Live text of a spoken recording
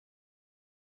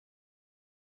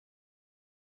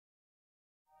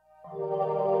இன்னைக்கு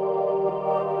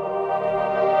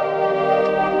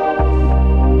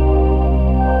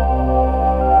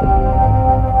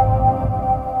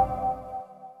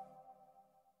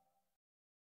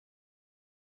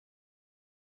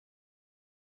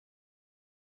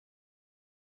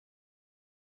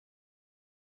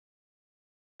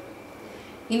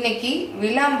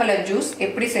விளாம்பல ஜூஸ்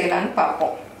எப்படி செய்யலாம்னு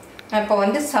பார்ப்போம்.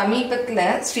 இப்போ சமீபத்தில்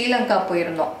ஸ்ரீலங்கா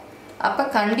போயிருந்தோம். அப்போ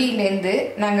கண்டியிலேருந்து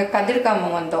நாங்கள்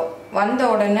கதிர்காமம் வந்தோம். வந்த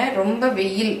உடனே ரொம்ப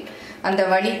வெயில், அந்த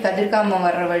வழி கதிர்காமம்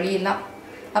வர்ற வழியெல்லாம்.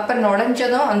 அப்போ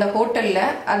நுழைஞ்சதும் அந்த ஹோட்டலில்,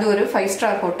 அது ஒரு 5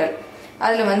 ஸ்டார் ஹோட்டல்,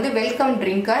 அதில் வெல்கம்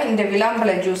ட்ரிங்காக இந்த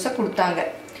விளாம்பல ஜூஸை கொடுத்தாங்க.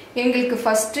 எங்களுக்கு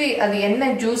ஃபஸ்ட்டு அது என்ன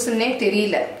ஜூஸுன்னே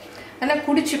தெரியல. ஆனால்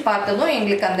குடிச்சு பார்த்ததும்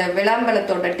எங்களுக்கு அந்த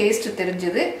விளாம்பலத்தோட டேஸ்ட்டு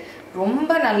தெரிஞ்சுது.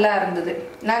 ரொம்ப நல்லா இருந்தது.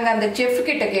 நாங்கள் அந்த செஃப்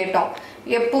கிட்ட கேட்டோம்.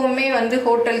 எப்பவுமே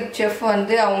ஹோட்டல் செஃப்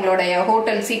அவங்களுடைய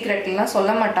ஹோட்டல் சீக்ரெட்லாம்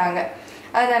சொல்ல மாட்டாங்க,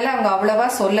 அதனால அவங்க அவ்வளவா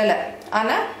சொல்லலை.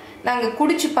 ஆனால் நாங்கள்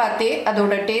குடிச்சு பார்த்தே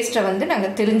அதோட டேஸ்ட்டை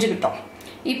நாங்கள் தெரிஞ்சுக்கிட்டோம்.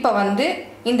 இப்போ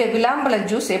இந்த விளாம்பல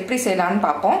ஜூஸ் எப்படி செய்யலான்னு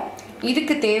பார்ப்போம்.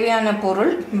 இதுக்கு தேவையான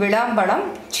பொருள் விளாம்பழம்,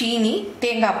 சீனி,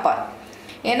 தேங்காய் பால்.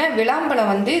 ஏன்னா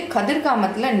விளாம்பழம்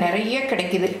கதிர்காமத்தில் நிறைய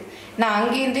கிடைக்குது. நான்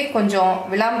அங்கேருந்தே கொஞ்சம்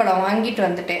விளாம்பழம் வாங்கிட்டு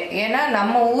வந்துட்டேன். ஏன்னா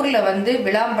நம்ம ஊரில்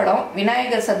விளாம்பழம்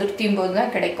விநாயகர் சதுர்த்தியும் போது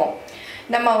தான் கிடைக்கும்.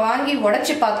 நம்ம வாங்கி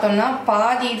உடைச்சி பார்த்தோம்னா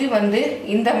பாதி இது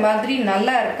இந்த மாதிரி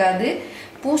நல்லா இருக்காது,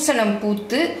 பூசணம்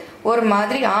பூத்து ஒரு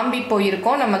மாதிரி ஆம்பி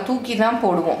போயிருக்கோம். நம்ம தூக்கி தான்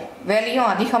போடுவோம், விலையும்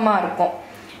அதிகமாக இருக்கும்.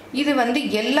 இது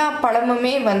எல்லா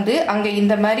பழமுமே அங்கே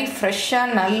இந்த மாதிரி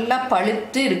ஃப்ரெஷ்ஷாக நல்லா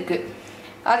பழுத்து இருக்குது.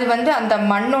 அது அந்த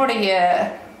மண்ணோடைய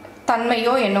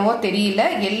தன்மையோ என்னவோ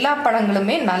தெரியல, எல்லா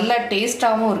பழங்களுமே நல்ல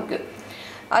டேஸ்டாகவும் இருக்குது.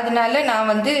 அதனால நான்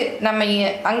நம்ம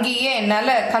அங்கேயே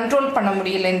என்னால் கண்ட்ரோல் பண்ண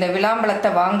முடியல, இந்த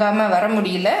விளாம்பழத்தை வாங்காமல் வர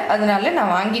முடியல. அதனால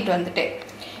நான் வாங்கிட்டு வந்துட்டேன்.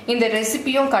 இந்த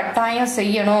ரெசிபியும் கட்டாயம்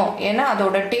செய்யணும், ஏன்னா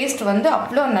அதோட டேஸ்ட்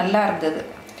அவ்வளோ நல்லா இருந்தது.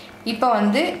 இப்போ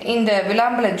இந்த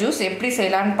விளாம்பழ ஜூஸ் எப்படி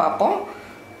செய்யலான்னு பார்ப்போம்.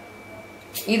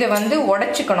 இதை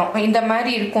உடைச்சிக்கணும். இந்த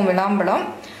மாதிரி இருக்கும் விளாம்பழம்.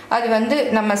 அது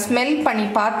நம்ம ஸ்மெல் பண்ணி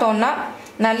பார்த்தோன்னா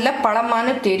நல்ல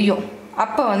பழமானு தெரியும்.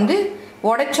 அப்போ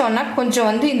உடைச்சோன்னா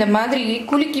கொஞ்சம் இந்த மாதிரி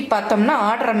குலுக்கி பார்த்தோம்னா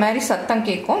ஆடுற மாதிரி சத்தம்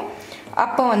கேட்கும்.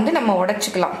 அப்போ நம்ம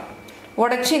உடைச்சிக்கலாம்.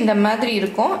 உடைச்சி இந்த மாதிரி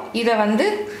இருக்கும். இதை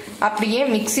அப்படியே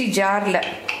மிக்ஸி ஜாரில்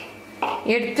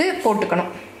எடுத்து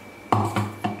போட்டுக்கணும்.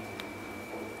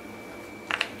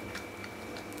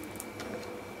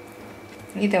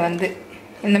 இதை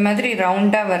இந்த மாதிரி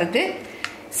ரவுண்டாக வருது.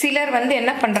 சிலர்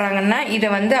என்ன பண்ணுறாங்கன்னா இதை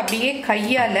அப்படியே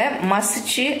கையால்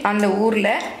மசிச்சு அந்த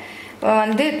ஊரில்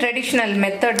ட்ரெடிஷ்னல்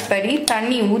மெத்தட் படி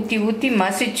தண்ணி ஊற்றி ஊற்றி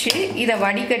மசிச்சு இதை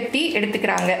வடிகட்டி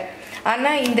எடுத்துக்கிறாங்க.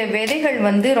 ஆனால் இந்த விதைகள்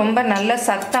ரொம்ப நல்ல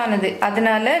சத்தானது.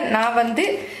 அதனால நான்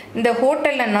இந்த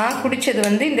ஹோட்டலில் நான்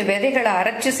குடித்தது இந்த விதைகளை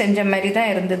அரைச்சி செஞ்ச மாதிரி தான்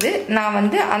இருந்தது.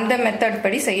 நான் அந்த மெத்தட்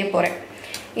படி செய்ய போகிறேன்.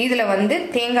 இதில்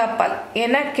தேங்காய் பால்.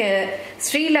 ஏன்னா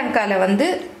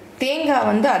ஸ்ரீலங்காவில்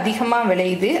தேங்காய் அதிகமாக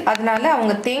விளையுது. அதனால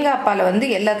அவங்க தேங்காய் பாலை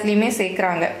எல்லாத்துலேயுமே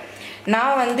சேர்க்குறாங்க.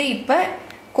 நான் இப்போ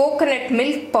கோகனட்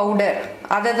மில்க் பவுடர்,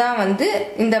 அதை தான்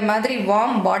இந்த மாதிரி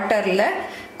வார்ம் வாட்டரில்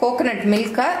கோகனட்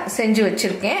மில்காக செஞ்சு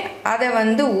வச்சுருக்கேன். அதை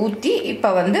ஊற்றி இப்போ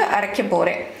அரைக்க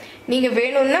போகிறேன். நீங்கள்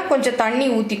வேணும்னா கொஞ்சம் தண்ணி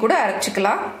ஊற்றி கூட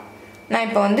அரைச்சிக்கலாம். நான்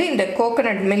இப்போ இந்த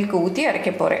கோகனட் மில்க் ஊற்றி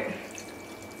அரைக்க போகிறேன்.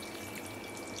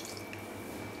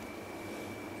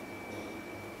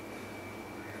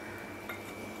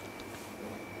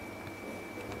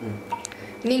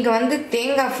 நீங்கள்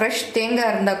தேங்காய் ஃப்ரெஷ் தேங்காய்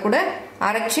இருந்தால் கூட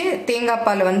அரைச்சி தேங்காய்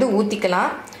பால்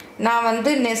ஊற்றிக்கலாம். நான்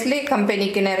நெஸ்லே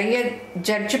கம்பெனிக்கு நிறைய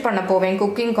ஜட்ஜ் பண்ண போவேன்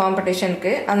குக்கிங்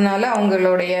காம்படிஷனுக்கு. அதனால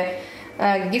அவங்களுடைய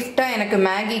கிஃப்டாக எனக்கு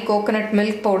மேகி கோகனட்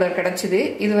மில்க் பவுடர் கிடச்சிது.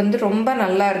 இது ரொம்ப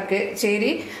நல்லா இருக்குது.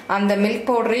 சரி, அந்த மில்க்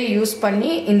பவுடரே யூஸ்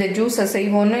பண்ணி இந்த ஜூஸை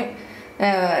செய்வோன்னு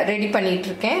ரெடி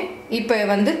பண்ணிகிட்ருக்கேன்.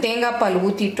 இப்போ தேங்காய் பால்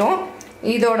ஊற்றிட்டோம்.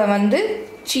 இதோட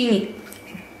சீனி,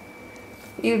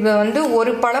 இது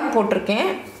ஒரு பழம் போட்டிருக்கேன்.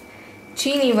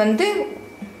 சீனி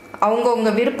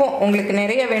அவங்கவுங்க விருப்பம், உங்களுக்கு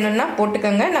நிறைய வேணும்னா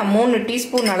போட்டுக்கோங்க. நான் 3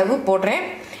 டீஸ்பூன் அளவு போடுறேன்.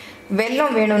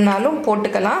 வெல்லம் வேணும்னாலும்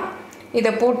போட்டுக்கலாம்.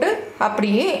 இதை போட்டு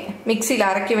அப்படியே மிக்சியில்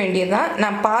அரைக்க வேண்டியதுதான்.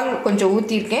 நான் பால் கொஞ்சம்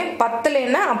ஊற்றிருக்கேன்.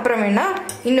 பத்தலைன்னா அப்புறம் வேணால்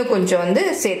இன்னும் கொஞ்சம்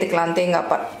சேர்த்துக்கலாம் தேங்காய்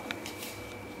பால்.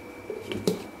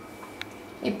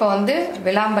 இப்போ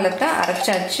விளாம்பழத்தை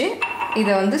அரைச்சாச்சு.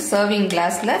 இதை சர்விங்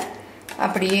கிளாஸில்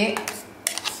அப்படியே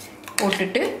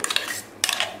போட்டுட்டு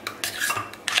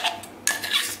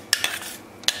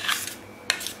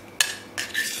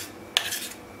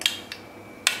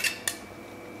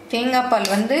தேங்காய்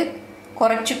பால்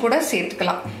குறைச்சி கூட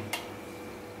சேர்த்துக்கலாம்.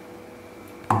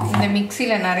 இந்த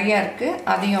மிக்சியில் நிறையா இருக்குது,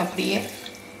 அதையும் அப்படியே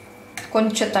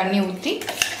கொஞ்சம் தண்ணி ஊற்றி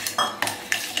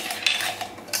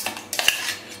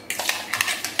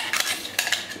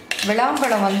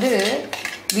விளாம்பழம்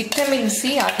விட்டமின் சி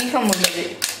அதிகம் உள்ளது.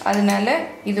 அதனால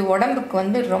இது உடம்புக்கு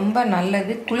வந்து ரொம்ப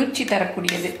நல்லது, குளிர்ச்சி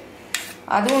தரக்கூடியது.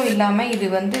 அதுவும் இல்லாமல் இது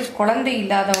வந்து குழந்தை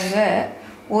இல்லாதவங்க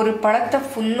ஒரு பழத்தை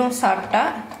ஃபுல்லும் சாப்பிட்டா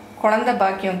குழந்தை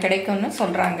பாக்கியம் கிடைக்கும்னு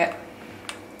சொல்கிறாங்க.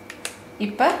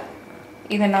 இப்போ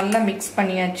இதை நல்லா மிக்ஸ்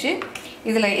பண்ணியாச்சு.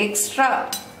 இதில் எக்ஸ்ட்ரா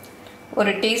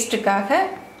ஒரு டேஸ்ட்டுக்காக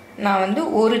நான் வந்து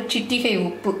ஒரு சிட்டிகை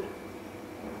உப்பு,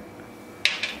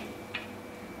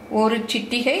 ஒரு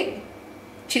சிட்டிகை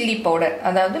சில்லி பவுடர்,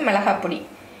 அதாவது மிளகாய் பொடி,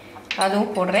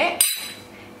 அதுவும் போடுறேன்.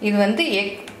 இது வந்து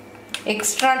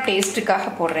எக்ஸ்ட்ரா டேஸ்ட்டுக்காக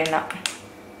போடுறேன். நான்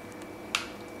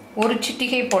ஒரு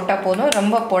சிட்டிகை போட்டால் போதும்,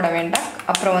 ரொம்ப போட வேண்டாம்,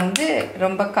 அப்புறம் வந்து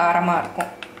ரொம்ப காரமாக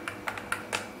இருக்கும்.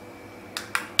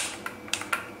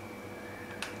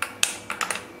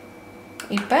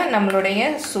 இப்போ நம்மளுடைய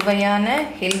சுவையான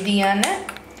ஹெல்தியான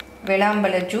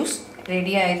விளாம்பழ ஜூஸ்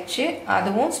ரெடி ஆயிடுச்சு.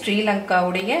 அதுவும்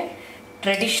ஸ்ரீலங்காவுடைய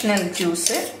ட்ரெடிஷ்னல்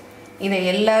ஜூஸு. இதை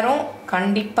எல்லாரும்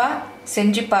கண்டிப்பாக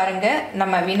செஞ்சு பாருங்கள்.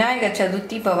 நம்ம விநாயகர்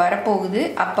சதுர்த்தி இப்போ வரப்போகுது.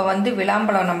 அப்போ வந்து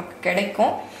விளாம்பழம் நமக்கு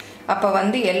கிடைக்கும். அப்போ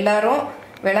வந்து எல்லாரும்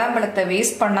விளாம்பழத்தை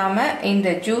வேஸ்ட் பண்ணாமல் இந்த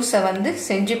ஜூஸை வந்து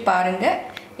செஞ்சு பாருங்கள்.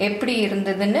 எப்படி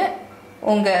இருந்ததுன்னு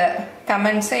உங்கள்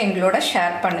கமெண்ட்ஸை எங்களோட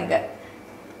ஷேர் பண்ணுங்கள்.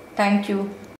 தேங்க்யூ.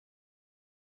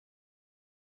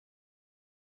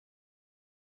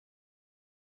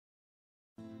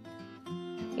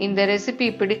 இந்த ரெசிபி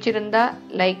பிடிச்சிருந்தா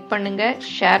லைக் பண்ணுங்க,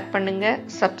 ஷேர் பண்ணுங்க,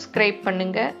 சப்ஸ்கிரைப்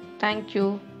பண்ணுங்க. தேங்க்யூ.